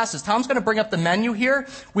different classes. Tom's going to bring up the menu here.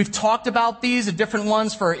 We've talked about these, the different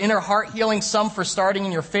ones for inner heart healing, some for starting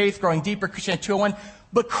in your faith, growing deeper, Christianity 201.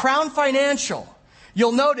 But Crown Financial,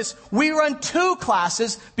 you'll notice we run 2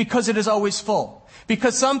 classes because it is always full.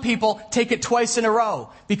 Because some people take it twice in a row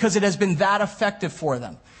because it has been that effective for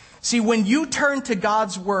them. See, when you turn to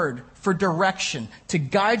God's Word for direction, to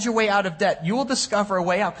guide your way out of debt, you will discover a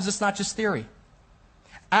way out because it's not just theory.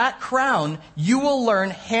 At Crown, you will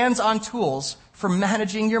learn hands-on tools for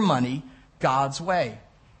managing your money God's way.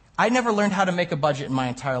 I never learned how to make a budget in my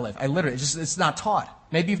entire life. It's not taught.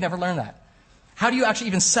 Maybe you've never learned that. How do you actually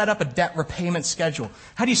even set up a debt repayment schedule?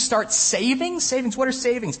 How do you start saving? Savings, what are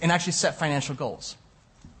savings? And actually set financial goals.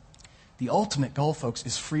 The ultimate goal, folks,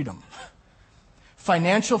 is freedom.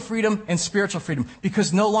 Financial freedom and spiritual freedom.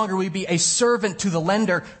 Because no longer will we be a servant to the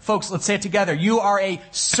lender. Folks, let's say it together. You are a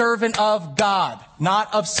servant of God,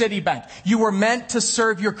 not of Citibank. You were meant to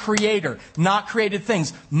serve your Creator, not created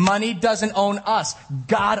things. Money doesn't own us.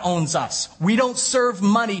 God owns us. We don't serve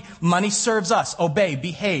money. Money serves us. Obey,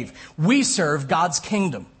 behave. We serve God's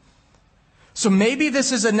kingdom. So maybe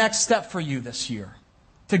this is a next step for you this year.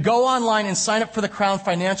 To go online and sign up for the Crown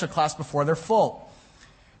Financial class before they're full.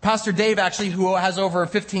 Pastor Dave, actually, who has over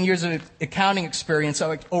 15 years of accounting experience,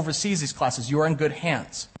 oversees these classes. You are in good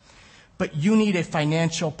hands. But you need a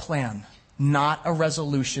financial plan, not a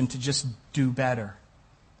resolution to just do better.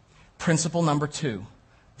 Principle number 2,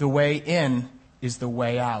 the way in is the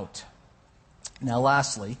way out. Now,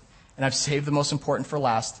 lastly, and I've saved the most important for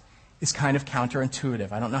last, is kind of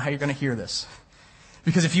counterintuitive. I don't know how you're going to hear this.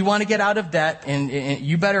 Because if you want to get out of debt, and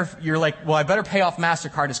you're like, well, I better pay off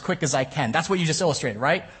MasterCard as quick as I can. That's what you just illustrated,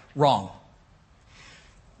 right? Wrong.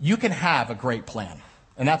 You can have a great plan,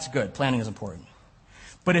 and that's good. Planning is important.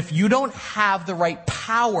 But if you don't have the right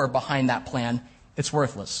power behind that plan, it's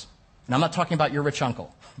worthless. And I'm not talking about your rich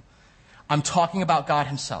uncle. I'm talking about God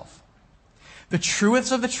Himself. The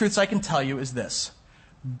truths of the truths I can tell you is this.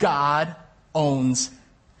 God owns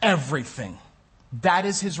everything. That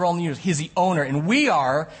is His role in the universe. He's the owner, and we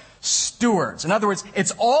are stewards. In other words,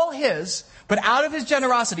 it's all His, but out of His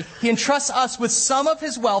generosity, He entrusts us with some of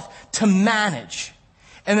His wealth to manage.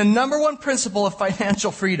 And the number one principle of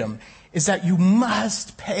financial freedom is that you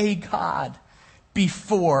must pay God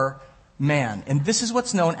before man. And this is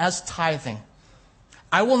what's known as tithing.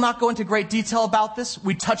 I will not go into great detail about this.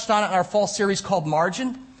 We touched on it in our fall series called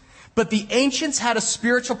Margin. But the ancients had a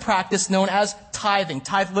spiritual practice known as tithing.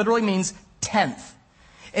 Tithe literally means tenth.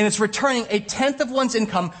 And it's returning a tenth of one's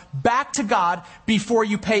income back to God before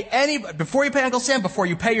you pay before you pay Uncle Sam, before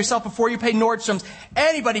you pay yourself, before you pay Nordstrom's.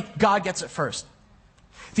 Anybody, God gets it first.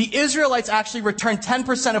 The Israelites actually returned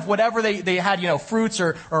 10% of whatever they had, fruits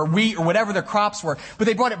or wheat or whatever their crops were. But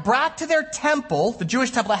they brought it back to their temple, the Jewish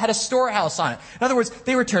temple that had a storehouse on it. In other words,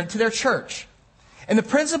 they returned it to their church. And the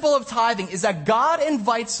principle of tithing is that God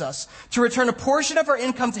invites us to return a portion of our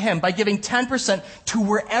income to Him by giving 10% to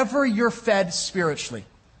wherever you're fed spiritually.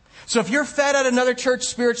 So if you're fed at another church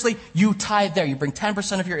spiritually, you tithe there. You bring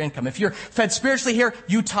 10% of your income. If you're fed spiritually here,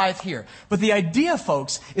 you tithe here. But the idea,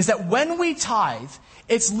 folks, is that when we tithe,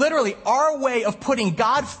 it's literally our way of putting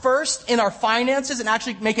God first in our finances and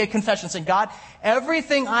actually making a confession saying, God,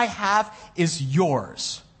 everything I have is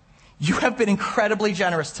yours. You have been incredibly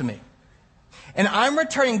generous to me. And I'm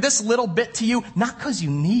returning this little bit to you, not because you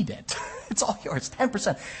need it. It's all yours,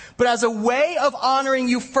 10%. But as a way of honoring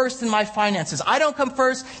you first in my finances. I don't come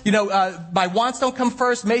first. My wants don't come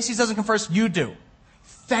first. Macy's doesn't come first. You do.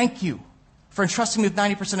 Thank you for entrusting me with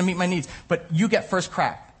 90% to meet my needs. But you get first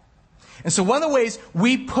crack. And so one of the ways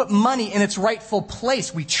we put money in its rightful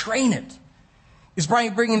place, we train it, is by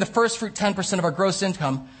bringing the first fruit 10% of our gross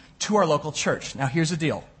income to our local church. Now here's the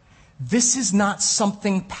deal. This is not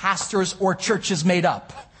something pastors or churches made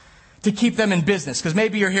up to keep them in business. Because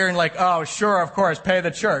maybe you're hearing like, oh, sure, of course, pay the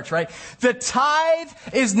church, right? The tithe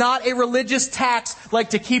is not a religious tax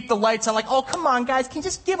like to keep the lights on. Like, oh, come on, guys, can you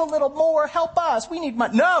just give a little more? Help us. We need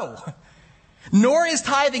money. No. Nor is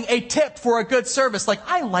tithing a tip for a good service. Like,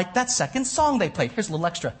 I like that second song they played. Here's a little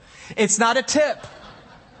extra. It's not a tip.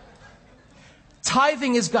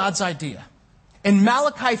 Tithing is God's idea. In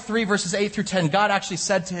Malachi 3, verses 8 through 10, God actually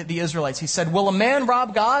said to the Israelites, he said, will a man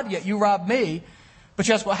rob God? Yet you rob me. But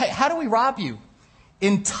you ask, well, hey, how do we rob you?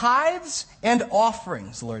 In tithes and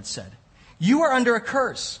offerings, the Lord said. You are under a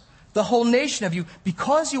curse, the whole nation of you,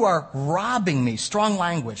 because you are robbing me. Strong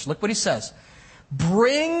language. Look what he says.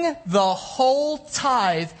 Bring the whole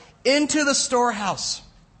tithe into the storehouse,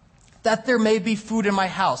 that there may be food in my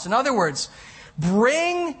house. In other words,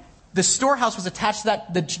 the storehouse was attached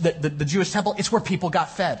to the Jewish temple. It's where people got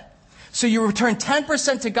fed. So you return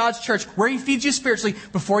 10% to God's church, where he feeds you spiritually,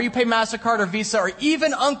 before you pay MasterCard or Visa, or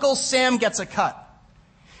even Uncle Sam gets a cut.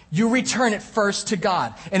 You return it first to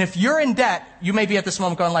God. And if you're in debt, you may be at this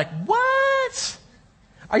moment going like, what?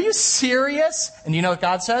 Are you serious? And you know what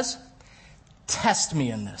God says? Test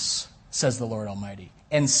me in this, says the Lord Almighty,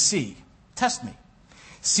 and see. Test me.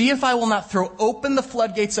 See if I will not throw open the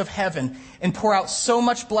floodgates of heaven and pour out so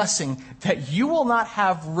much blessing that you will not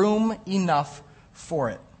have room enough for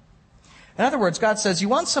it. In other words, God says, you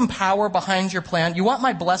want some power behind your plan? You want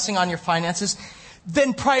my blessing on your finances?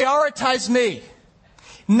 Then prioritize me.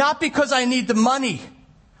 Not because I need the money.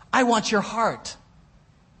 I want your heart.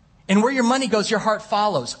 And where your money goes, your heart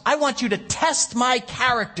follows. I want you to test my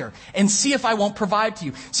character and see if I won't provide to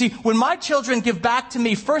you. See, when my children give back to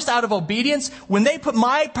me first out of obedience, when they put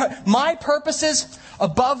my purposes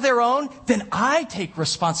above their own, then I take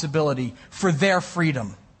responsibility for their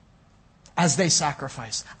freedom as they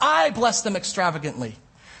sacrifice. I bless them extravagantly.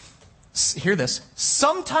 Hear this.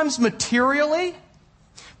 Sometimes materially,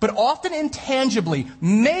 but often intangibly,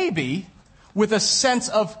 maybe with a sense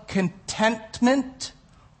of contentment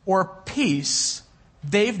or peace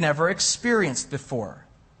they've never experienced before.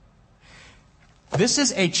 This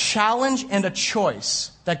is a challenge and a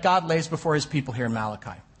choice that God lays before his people here in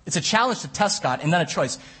Malachi. It's a challenge to test God and then a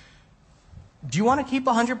choice. Do you want to keep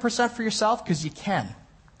 100% for yourself? Because you can.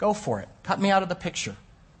 Go for it. Cut me out of the picture.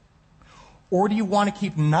 Or do you want to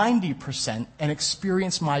keep 90% and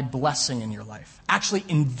experience my blessing in your life? Actually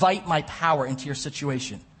invite my power into your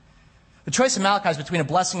situation. The choice in Malachi is between a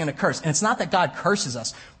blessing and a curse. And it's not that God curses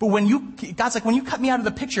us. But God's like, when you cut me out of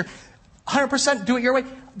the picture, 100% do it your way,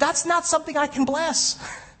 that's not something I can bless.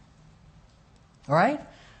 All right?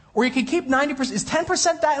 Or you can keep 90%. Is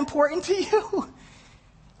 10% that important to you?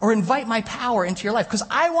 Or invite my power into your life. Because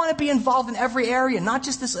I want to be involved in every area, not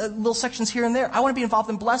just this little sections here and there. I want to be involved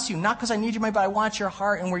and bless you. Not because I need your money, but I want your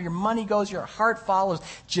heart. And where your money goes, your heart follows.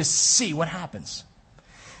 Just see what happens.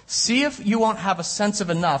 See if you won't have a sense of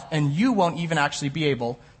enough and you won't even actually be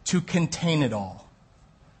able to contain it all.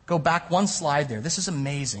 Go back one slide there. This is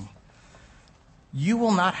amazing. You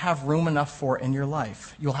will not have room enough for it in your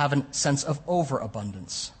life. You'll have a sense of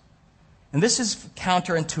overabundance. And this is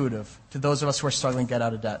counterintuitive to those of us who are struggling to get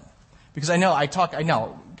out of debt. Because I know. I talk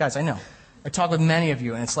with many of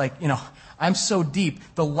you, and it's like, I'm so deep,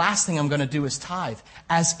 the last thing I'm going to do is tithe,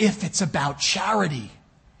 as if it's about charity.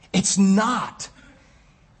 It's not.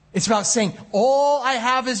 It's about saying, all I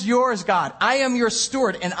have is yours, God. I am your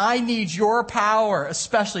steward, and I need your power,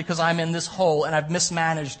 especially because I'm in this hole and I've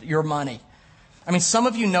mismanaged your money. I mean, some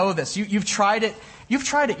of you know this. You've tried it. You've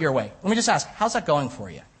tried it your way. Let me just ask, how's that going for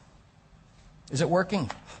you? Is it working?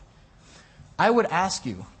 I would ask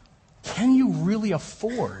you, can you really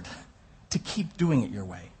afford to keep doing it your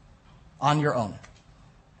way on your own?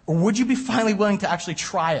 Or would you be finally willing to actually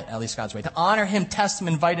try it, at least God's way, to honor him, test him,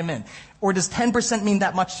 invite him in? Or does 10% mean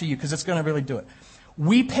that much to you because it's going to really do it?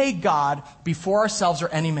 We pay God before ourselves or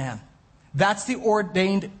any man. That's the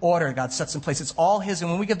ordained order God sets in place. It's all his. And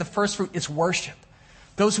when we give the first fruit, it's worship.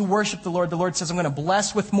 Those who worship the Lord says, I'm going to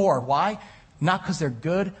bless with more. Why? Not because they're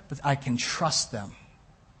good, but I can trust them.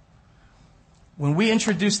 When we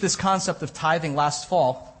introduced this concept of tithing last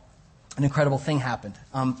fall, an incredible thing happened.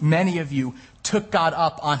 Many of you took God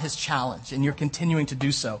up on his challenge, and you're continuing to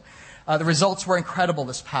do so. The results were incredible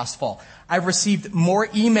this past fall. I've received more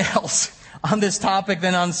emails on this topic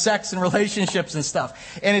than on sex and relationships and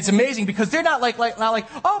stuff. And it's amazing because they're not like,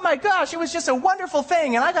 oh my gosh, it was just a wonderful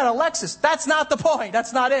thing and I got a Lexus. That's not the point.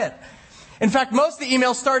 That's not it. In fact, most of the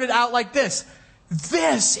emails started out like this.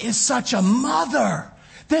 This is such a mother.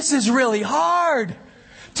 This is really hard.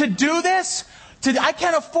 To do this, I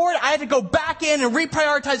can't afford it. I had to go back in and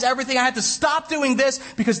reprioritize everything. I had to stop doing this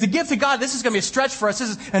because to give to God, this is going to be a stretch for us.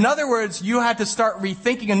 In other words, you had to start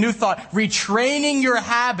rethinking a new thought, retraining your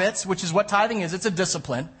habits, which is what tithing is. It's a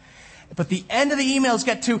discipline. But the end of the emails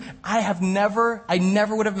get to, I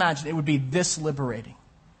never would have imagined it would be this liberating.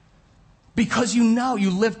 Because you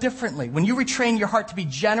live differently. When you retrain your heart to be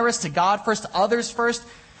generous to God first, to others first,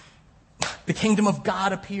 the kingdom of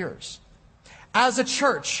God appears. As a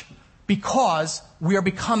church, because we are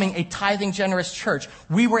becoming a tithing generous church,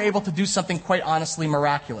 we were able to do something quite honestly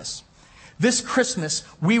miraculous. This Christmas,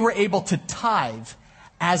 we were able to tithe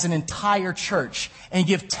as an entire church and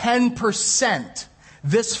give 10%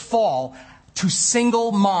 this fall to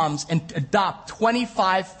single moms and adopt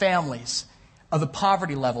 25 families of the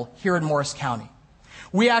poverty level here in Morris County.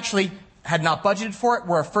 We actually had not budgeted for it.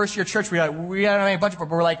 We're a first-year church. We don't have any budget for it,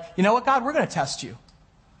 but we're like, you know what, God, we're going to test you.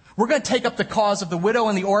 We're going to take up the cause of the widow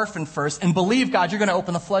and the orphan first and believe, God, you're going to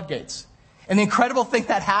open the floodgates. And the incredible thing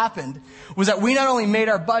that happened was that we not only made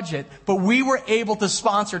our budget, but we were able to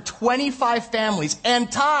sponsor 25 families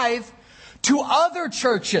and tithe to other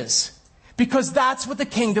churches because that's what the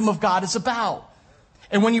kingdom of God is about.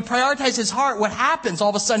 And when you prioritize his heart, what happens? All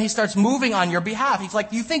of a sudden, he starts moving on your behalf. He's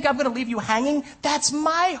like, you think I'm going to leave you hanging? That's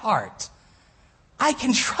my heart. I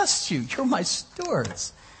can trust you. You're my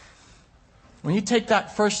stewards. When you take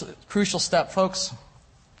that first crucial step, folks,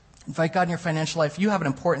 invite God in your financial life. You have an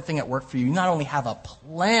important thing at work for you. You not only have a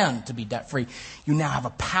plan to be debt-free, you now have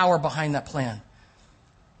a power behind that plan.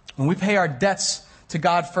 When we pay our debts to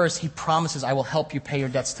God first, he promises, I will help you pay your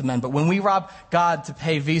debts to men. But when we rob God to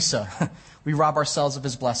pay Visa, we rob ourselves of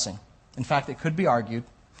his blessing. In fact, it could be argued,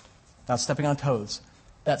 without stepping on toes,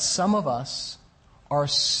 that some of us are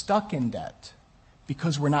stuck in debt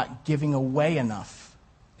because we're not giving away enough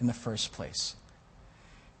in the first place.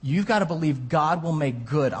 You've got to believe God will make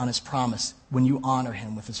good on his promise when you honor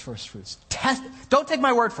him with his first fruits. Don't take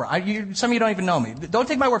my word for it. Some of you don't even know me. Don't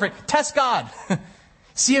take my word for it. Test God.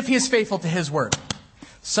 See if he is faithful to his word.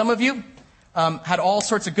 Some of you had all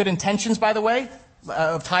sorts of good intentions, by the way,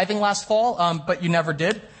 of tithing last fall, but you never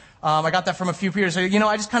did. I got that from a few people. So,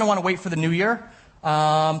 I just kind of want to wait for the new year.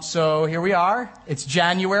 So here we are. It's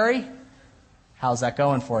January. How's that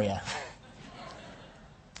going for you?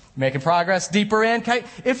 Making progress, deeper in. Okay?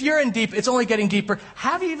 If you're in deep, it's only getting deeper.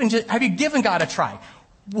 Have you given God a try?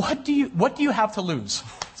 What do you have to lose?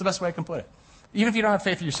 That's the best way I can put it. Even if you don't have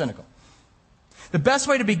faith, you're cynical. The best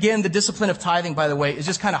way to begin the discipline of tithing, by the way, is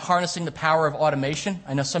just kind of harnessing the power of automation.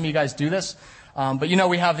 I know some of you guys do this. But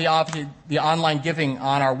we have the online giving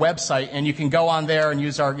on our website, and you can go on there and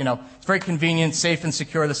use our, it's very convenient, safe and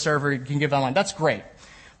secure, the server, you can give online. That's great.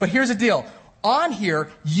 But here's the deal. On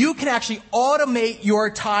here, you can actually automate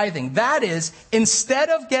your tithing. That is, instead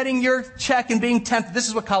of getting your check and being tempted, this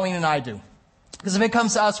is what Colleen and I do. Because if it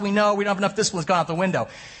comes to us, we know we don't have enough discipline, it's gone out the window.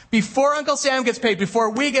 Before Uncle Sam gets paid,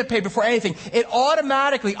 before we get paid, before anything,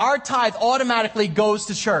 our tithe automatically goes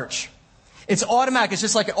to church. It's automatic. It's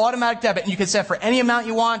just like an automatic debit. And you can set for any amount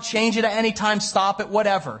you want, change it at any time, stop it,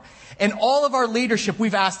 whatever. And all of our leadership,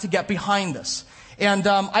 we've asked to get behind this. And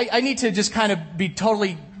I need to just kind of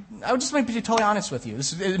I would just be totally honest with you.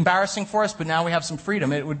 This is embarrassing for us, but now we have some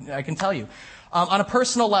freedom. I can tell you. On a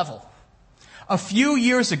personal level, a few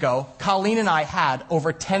years ago, Colleen and I had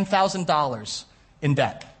over $10,000 in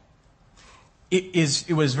debt.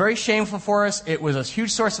 It was very shameful for us. It was a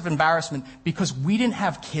huge source of embarrassment because we didn't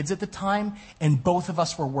have kids at the time and both of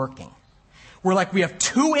us were working. We're like, we have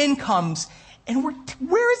two incomes and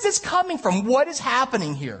where is this coming from? What is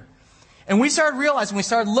happening here? And we started realizing, we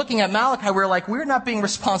started looking at Malachi, we were like, we're not being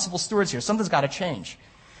responsible stewards here. Something's got to change.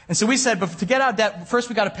 And so we said, but to get out of debt, first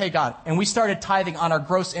we got to pay God. And we started tithing on our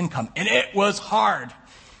gross income. And it was hard.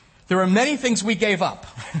 There were many things we gave up.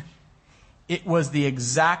 It was the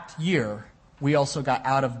exact year we also got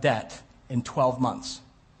out of debt in 12 months.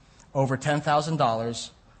 Over $10,000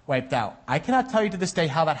 wiped out. I cannot tell you to this day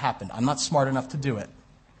how that happened. I'm not smart enough to do it.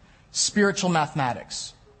 Spiritual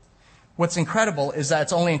mathematics. What's incredible is that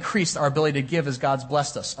it's only increased our ability to give as God's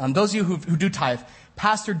blessed us. Those of you who do tithe,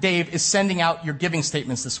 Pastor Dave is sending out your giving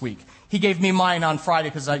statements this week. He gave me mine on Friday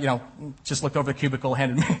because I, just looked over the cubicle,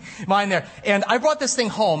 handed me mine there. And I brought this thing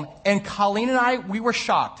home, and Colleen and I, we were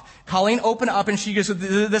shocked. Colleen opened up, and she goes,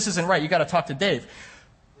 this isn't right. You got to talk to Dave.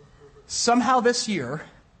 Somehow this year,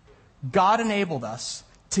 God enabled us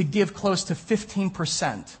to give close to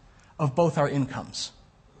 15% of both our incomes.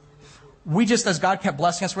 We just, as God kept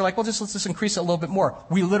blessing us, we're like, well, let's just increase it a little bit more.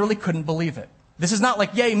 We literally couldn't believe it. This is not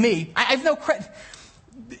like, yay, me. I have no credit.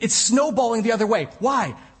 It's snowballing the other way.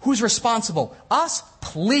 Why? Who's responsible? Us?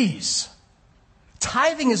 Please.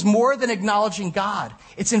 Tithing is more than acknowledging God.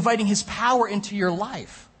 It's inviting His power into your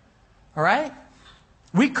life. All right?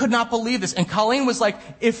 We could not believe this. And Colleen was like,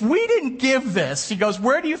 if we didn't give this, she goes,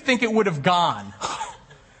 where do you think it would have gone?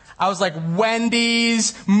 I was like,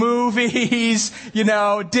 Wendy's, movies,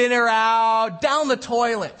 dinner out, down the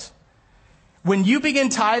toilet. When you begin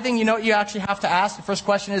tithing, you know what you actually have to ask? The first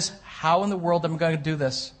question is, how in the world am I going to do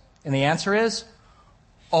this? And the answer is,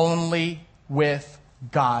 only with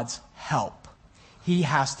God's help. He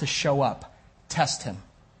has to show up. Test Him.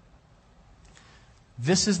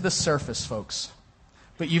 This is the surface, folks.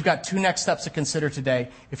 But you've got 2 next steps to consider today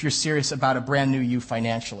if you're serious about a brand new you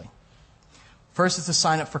financially. First is to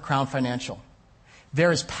sign up for Crown Financial.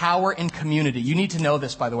 There is power in community. You need to know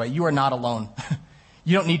this, by the way. You are not alone.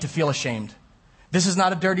 You don't need to feel ashamed. This is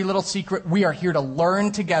not a dirty little secret. We are here to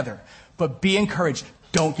learn together. But be encouraged.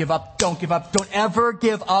 Don't give up. Don't give up. Don't ever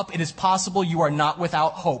give up. It is possible you are not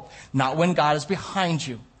without hope. Not when God is behind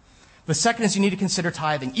you. The second is you need to consider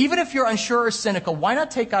tithing. Even if you're unsure or cynical, why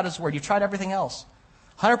not take God at His word? You've tried everything else.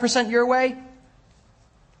 100% your way,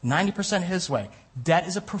 90% His way. Debt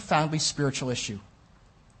is a profoundly spiritual issue.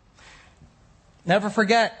 Never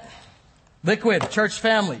forget, Liquid, church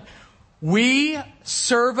family, we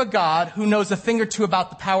serve a God who knows a thing or two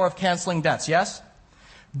about the power of canceling debts, yes?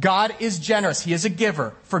 God is generous. He is a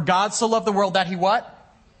giver. For God so loved the world that He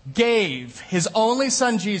what? Gave His only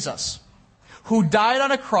Son, Jesus, who died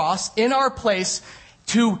on a cross in our place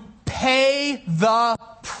to pay the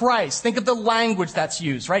price. Think of the language that's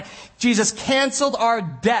used, right? Jesus canceled our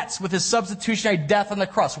debts with His substitutionary death on the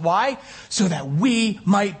cross. Why? So that we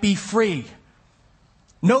might be free.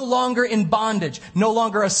 No longer in bondage. No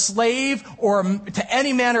longer a slave or to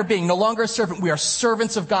any man or being. No longer a servant. We are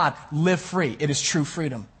servants of God. Live free. It is true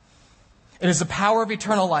freedom. It is the power of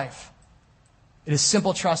eternal life. It is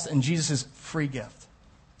simple trust in Jesus' free gift.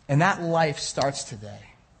 And that life starts today.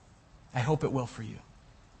 I hope it will for you.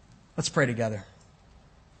 Let's pray together.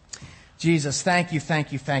 Jesus, thank you,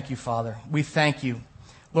 Father. We thank you.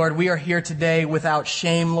 Lord, we are here today without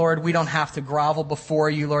shame, Lord. We don't have to grovel before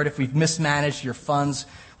you, Lord, if we've mismanaged your funds,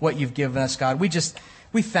 what you've given us, God.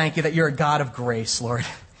 We thank you that you're a God of grace, Lord.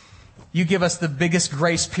 You give us the biggest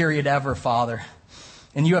grace period ever, Father.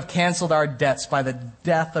 And you have canceled our debts by the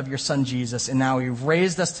death of your Son, Jesus. And now you've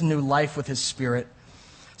raised us to new life with His Spirit.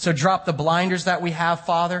 So drop the blinders that we have,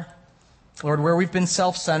 Father. Lord, where we've been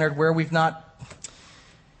self-centered, where we've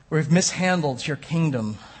mishandled your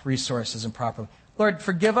kingdom resources improperly. Lord,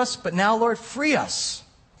 forgive us, but now, Lord, free us.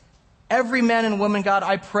 Every man and woman, God,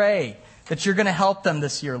 I pray that you're going to help them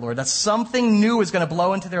this year, Lord, that something new is going to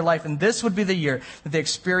blow into their life, and this would be the year that they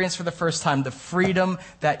experience for the first time the freedom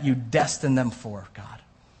that you destined them for, God.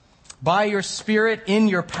 By your Spirit, in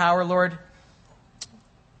your power, Lord,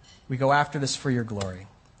 we go after this for your glory.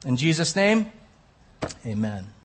 In Jesus' name, amen.